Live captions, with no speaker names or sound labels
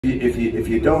If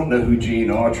you don't know who Gene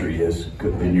Autry is,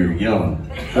 and you're young,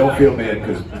 don't feel bad,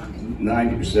 because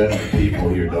 90% of the people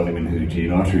here don't even know who Gene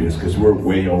Autry is, because we're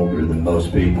way older than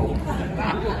most people.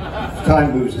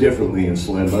 Time moves differently in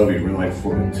Slambovian. We're like,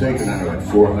 Tink and I are like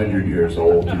 400 years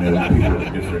old, you know, people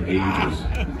of different ages.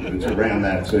 It's around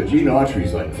that. So Gene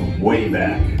Autry's like from way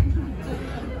back.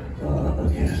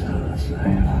 Okay, so let's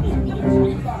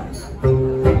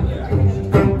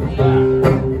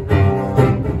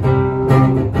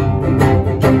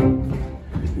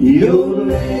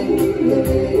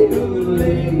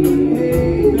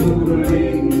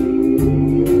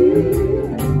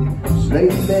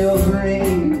Sleigh bells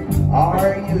ring,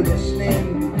 are you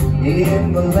listening?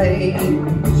 In the lane,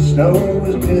 snow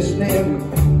is glistening,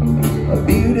 a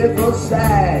beautiful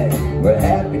sight. We're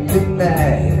happy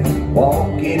tonight,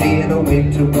 walking in a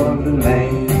winter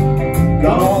wonderland.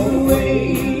 Gone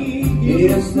away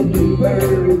is the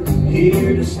bluebird,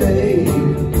 here to stay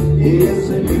is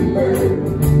a new bird.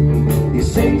 He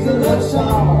sings a love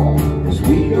song as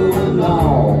we go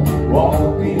along,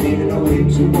 walking in a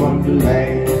winter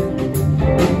wonderland.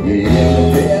 In the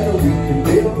meadow we can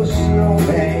build a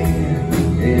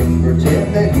snowman and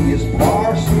pretend that he is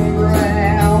Parson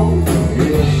Brown.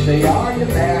 He'll say, are you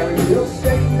married? We'll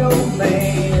say, no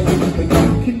man, but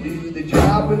you can do the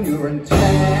job when you're in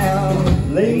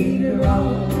town. Later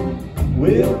on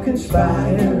we'll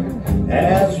conspire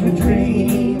as we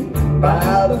dream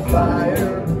by the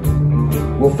fire.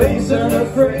 We'll face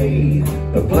unafraid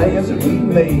the plans that we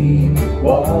made,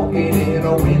 walking in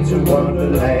a winter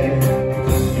wonderland.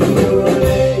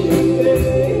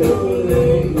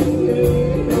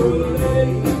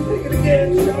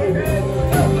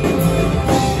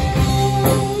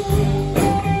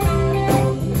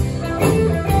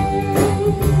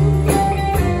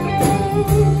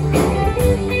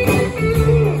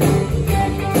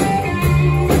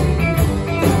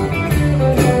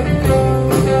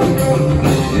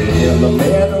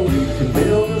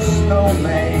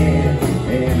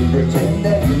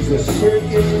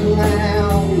 Circus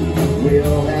clown,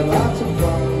 we'll have lots of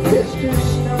fun, Mr.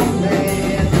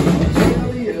 Snowman, until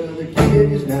the other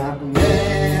kid is knocked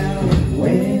around.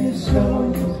 When it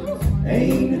snows,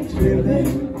 ain't it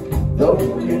thrilling,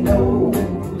 though your nose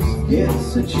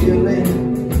gets a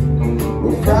chillin'.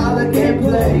 We'll frolic and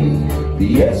play the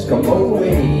Eskimo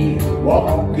way,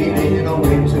 walking in a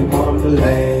winter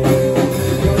wonderland.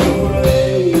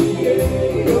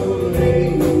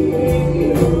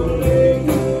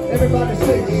 Everybody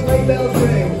sing, sleigh bells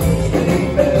ring,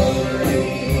 sleigh bells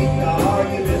ring, are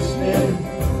you listening?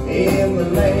 In the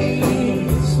lane,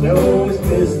 snow is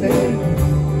glistening,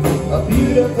 a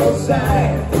beautiful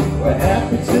sight, we're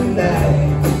happy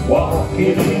tonight,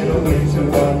 walking in a winter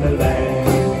wonderland.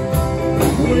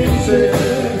 Winter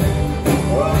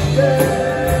wonderland.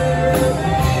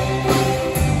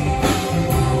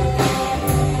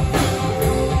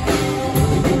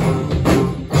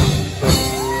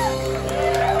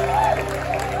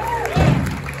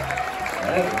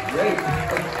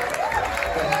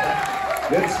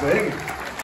 Good singing.